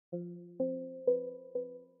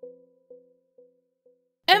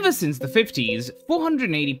Ever since the 50s,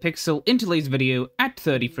 480 pixel interlaced video at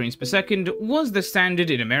 30 frames per second was the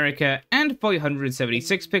standard in America, and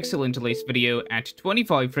 576 pixel interlaced video at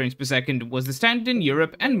 25 frames per second was the standard in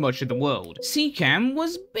Europe and much of the world. CCAM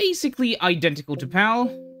was basically identical to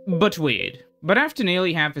PAL, but weird. But after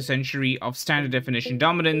nearly half a century of standard definition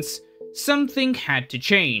dominance, something had to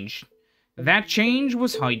change. That change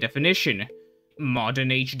was high definition. Modern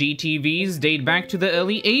HD TVs date back to the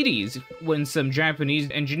early 80s, when some Japanese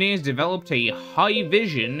engineers developed a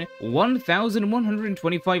high-vision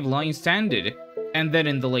 1125 line standard, and then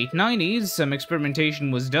in the late 90s some experimentation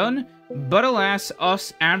was done, but alas,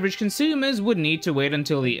 us average consumers would need to wait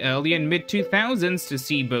until the early and mid-2000s to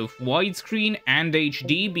see both widescreen and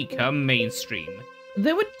HD become mainstream.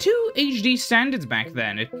 There were two HD standards back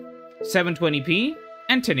then, 720p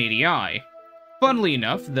and 1080i. Funnily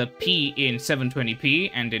enough, the P in 720p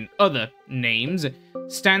and in other names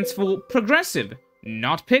stands for progressive,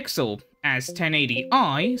 not pixel, as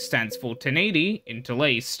 1080i stands for 1080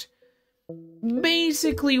 interlaced.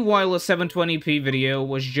 Basically, while a 720p video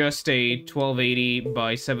was just a 1280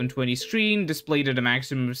 by 720 screen displayed at a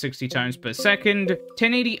maximum of 60 times per second,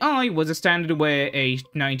 1080i was a standard where a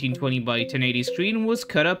 1920 by 1080 screen was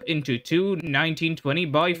cut up into two 1920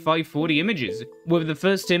 by 540 images, with the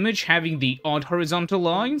first image having the odd horizontal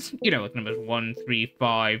lines, like numbers 1, 3,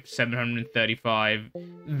 5, 735,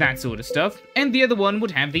 that sort of stuff, and the other one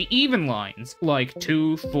would have the even lines, like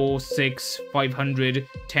 2, 4, 6, 500,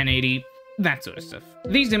 1080, that sort of stuff.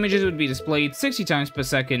 These images would be displayed 60 times per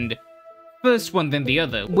second, first one then the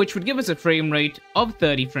other, which would give us a frame rate of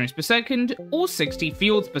 30 frames per second or 60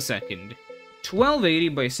 fields per second. 1280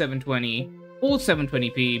 by 720 or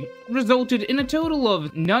 720p resulted in a total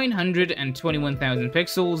of 921,000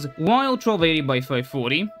 pixels, while 1280 by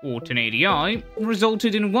 540 or 1080i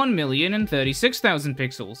resulted in 1,036,000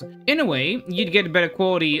 pixels. In a way, you'd get better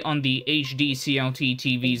quality on the HD CLT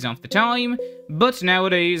TVs of the time, but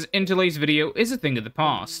nowadays, interlaced video is a thing of the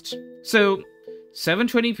past. So,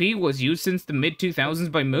 720p was used since the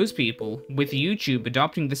mid-2000s by most people, with YouTube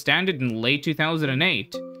adopting the standard in late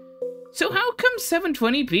 2008. So how come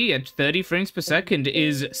 720p at 30 frames per second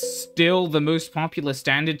is still the most popular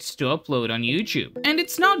standards to upload on YouTube? And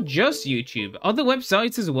it's not just YouTube, other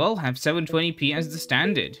websites as well have 720p as the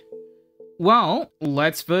standard. Well,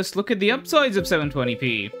 let's first look at the upsides of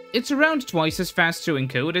 720p. It's around twice as fast to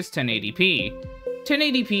encode as 1080p.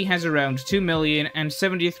 1080p has around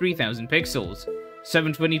 2,073,000 pixels.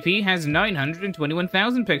 720p has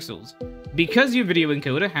 921,000 pixels. Because your video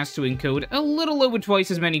encoder has to encode a little over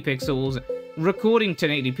twice as many pixels, recording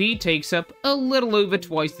 1080p takes up a little over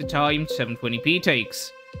twice the time 720p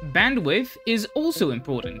takes. Bandwidth is also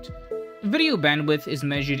important. Video bandwidth is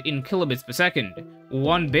measured in kilobits per second.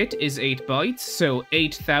 1 bit is 8 bytes, so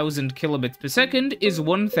 8,000 kilobits per second is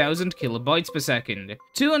 1,000 kilobytes per second.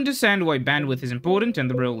 To understand why bandwidth is important and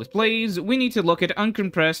the role it plays, we need to look at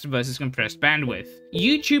uncompressed versus compressed bandwidth.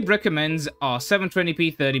 YouTube recommends our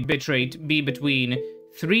 720p 30 bitrate be between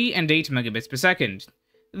 3 and 8 megabits per second.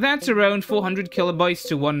 That's around 400 kilobytes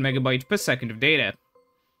to 1 megabyte per second of data.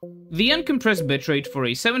 The uncompressed bitrate for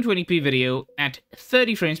a 720p video at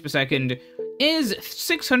 30 frames per second is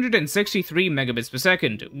 663 megabits per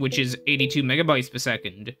second, which is 82 megabytes per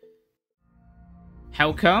second.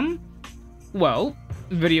 How come? Well,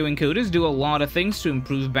 video encoders do a lot of things to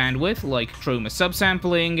improve bandwidth, like chroma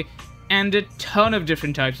subsampling, and a ton of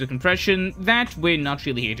different types of compression that we're not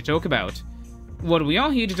really here to talk about. What we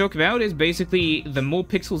are here to talk about is basically the more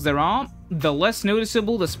pixels there are, the less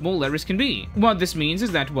noticeable the small errors can be. What this means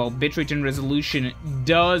is that while bitrate and resolution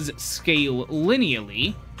does scale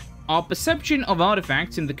linearly, our perception of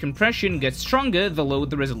artifacts in the compression gets stronger the lower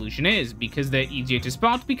the resolution is, because they're easier to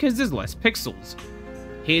spot because there's less pixels.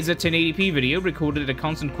 Here's a 1080p video recorded at a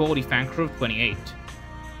constant quality factor of 28.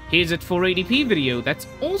 Here's a 480p video that's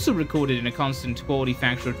also recorded in a constant quality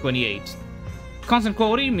factor of 28. Constant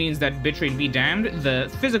quality means that bitrate be damned,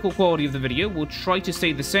 the physical quality of the video will try to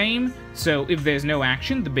stay the same, so if there's no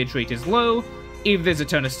action, the bitrate is low, if there's a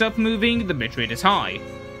ton of stuff moving, the bitrate is high.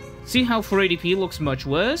 See how 480p looks much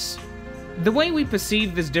worse? The way we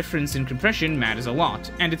perceive this difference in compression matters a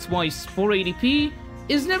lot, and it's why 480p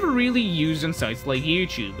is never really used on sites like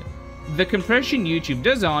YouTube. The compression YouTube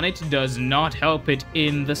does on it does not help it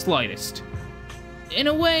in the slightest. In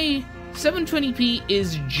a way, 720p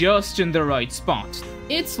is just in the right spot.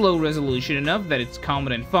 It's low resolution enough that it's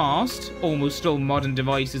common and fast. Almost all modern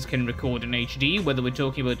devices can record in HD, whether we're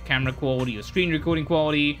talking about camera quality or screen recording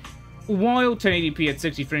quality, while 1080p at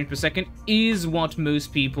 60 frames per second is what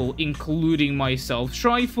most people, including myself,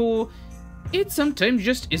 strive for. it sometimes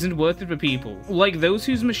just isn't worth it for people, like those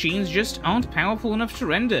whose machines just aren't powerful enough to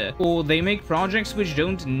render, or they make projects which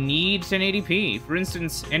don't need 1080p. For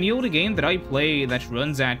instance, any older game that I play that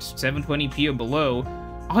runs at 720p or below,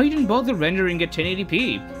 I didn't bother rendering at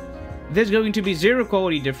 1080p. There's going to be zero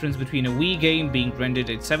quality difference between a Wii game being rendered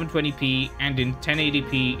at 720p and in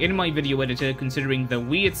 1080p in my video editor, considering the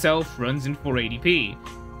Wii itself runs in 480p.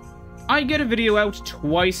 I get a video out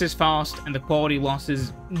twice as fast and the quality loss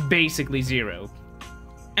is basically zero.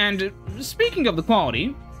 And speaking of the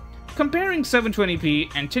quality, comparing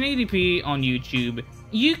 720p and 1080p on YouTube,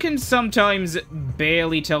 you can sometimes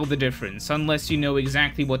barely tell the difference unless you know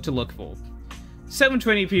exactly what to look for.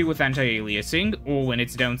 720p with anti-aliasing, or when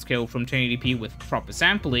it's downscaled from 1080p with proper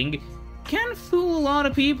sampling, can fool a lot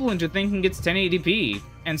of people into thinking it's 1080p,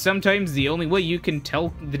 and sometimes the only way you can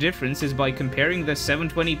tell the difference is by comparing the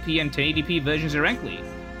 720p and 1080p versions directly.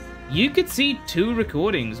 You could see two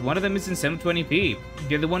recordings, one of them is in 720p,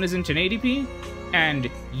 the other one is in 1080p,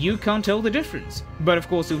 and you can't tell the difference. But of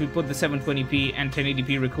course, if we put the 720p and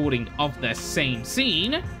 1080p recording of the same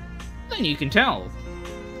scene, then you can tell.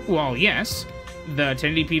 Well, yes, the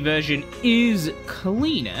 1080p version is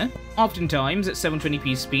cleaner. Oftentimes,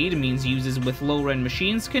 720p speed means users with lower-end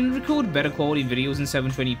machines can record better quality videos in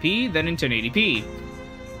 720p than in 1080p.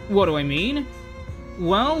 What do I mean?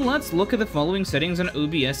 Well, let's look at the following settings on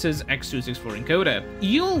OBS's X264 encoder.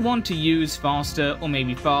 You'll want to use faster, or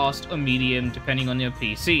maybe fast, or medium, depending on your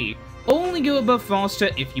PC. Only go above faster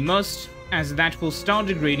if you must, as that will start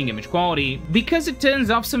degrading image quality, because it turns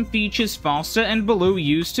off some features faster and below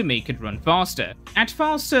used to make it run faster. At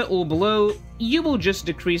faster or below, you will just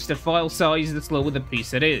decrease the file size the slower the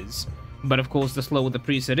preset is. But of course, the slower the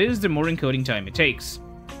preset is, the more encoding time it takes.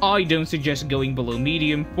 I don't suggest going below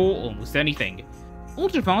medium for almost anything.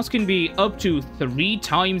 Ultrafast can be up to 3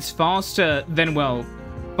 times faster than, well,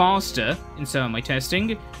 faster in some of my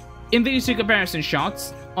testing. In these two comparison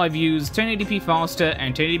shots, I've used 1080p faster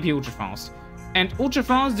and 1080p ultrafast. And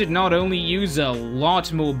ultrafast did not only use a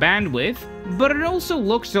lot more bandwidth, but it also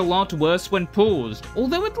looks a lot worse when paused,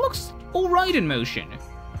 although it looks alright in motion.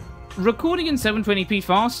 Recording in 720p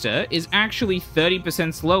faster is actually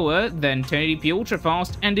 30% slower than 1080p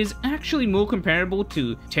ultrafast and is actually more comparable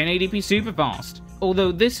to 1080p superfast.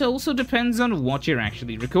 Although this also depends on what you're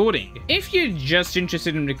actually recording. If you're just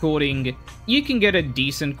interested in recording, you can get a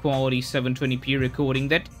decent quality 720p recording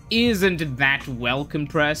that isn't that well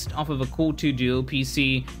compressed off of a Core 2 Duo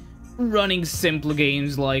PC, running simpler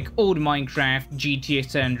games like old Minecraft, GTA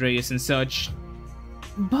San Andreas and such.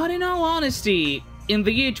 But in all honesty, in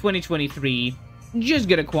the year 2023, just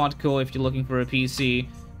get a quad-core if you're looking for a PC.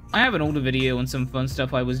 I have an older video on some fun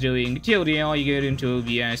stuff I was doing. TLDR, you get into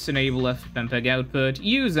OBS, enable FFmpeg output,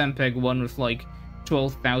 use MPEG-1 with like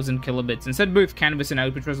 12,000 kilobits, and set both canvas and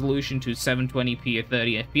output resolution to 720p at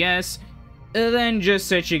 30 FPS. Then just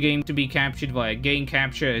set your game to be captured via gain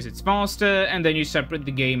capture as it's faster, and then you separate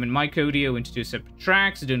the game and mic audio into 2 separate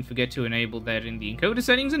tracks. Don't forget to enable that in the encoder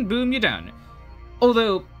settings, and boom, you're done.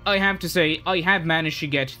 Although, I have to say, I have managed to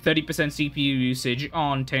get 30% CPU usage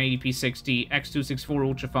on 1080p 60 X264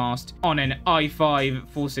 ultrafast on an i5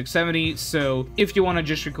 4670, so if you want to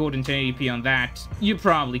just record in 1080p on that, you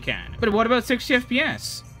probably can. But what about 60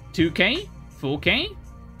 FPS? 2K? 4K?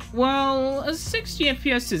 Well, a 60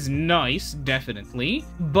 FPS is nice, definitely,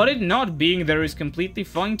 but it not being there is completely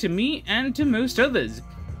fine to me and to most others.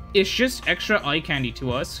 It's just extra eye candy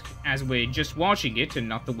to us, as we're just watching it and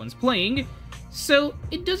not the ones playing, so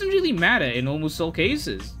it doesn't really matter in almost all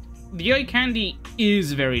cases. The eye candy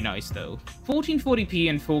is very nice though. 1440p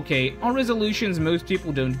and 4K are resolutions most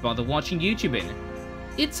people don't bother watching YouTube in.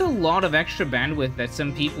 It's a lot of extra bandwidth that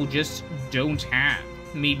some people just don't have.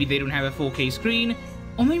 Maybe they don't have a 4K screen,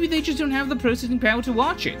 or maybe they just don't have the processing power to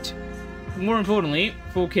watch it. More importantly,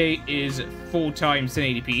 4K is 4 times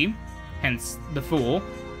 1080p, hence the 4.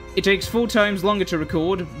 It takes 4 times longer to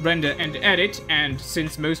record, render, and edit, and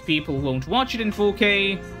since most people won't watch it in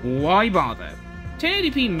 4K, why bother?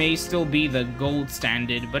 1080p may still be the gold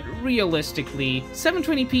standard, but realistically,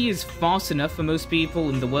 720p is fast enough for most people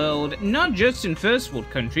in the world, not just in first world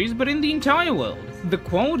countries, but in the entire world. The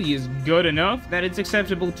quality is good enough that it's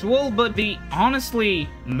acceptable to all but the, honestly,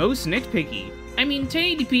 most nitpicky. I mean,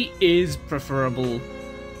 1080p is preferable,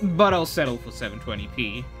 but I'll settle for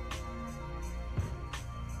 720p.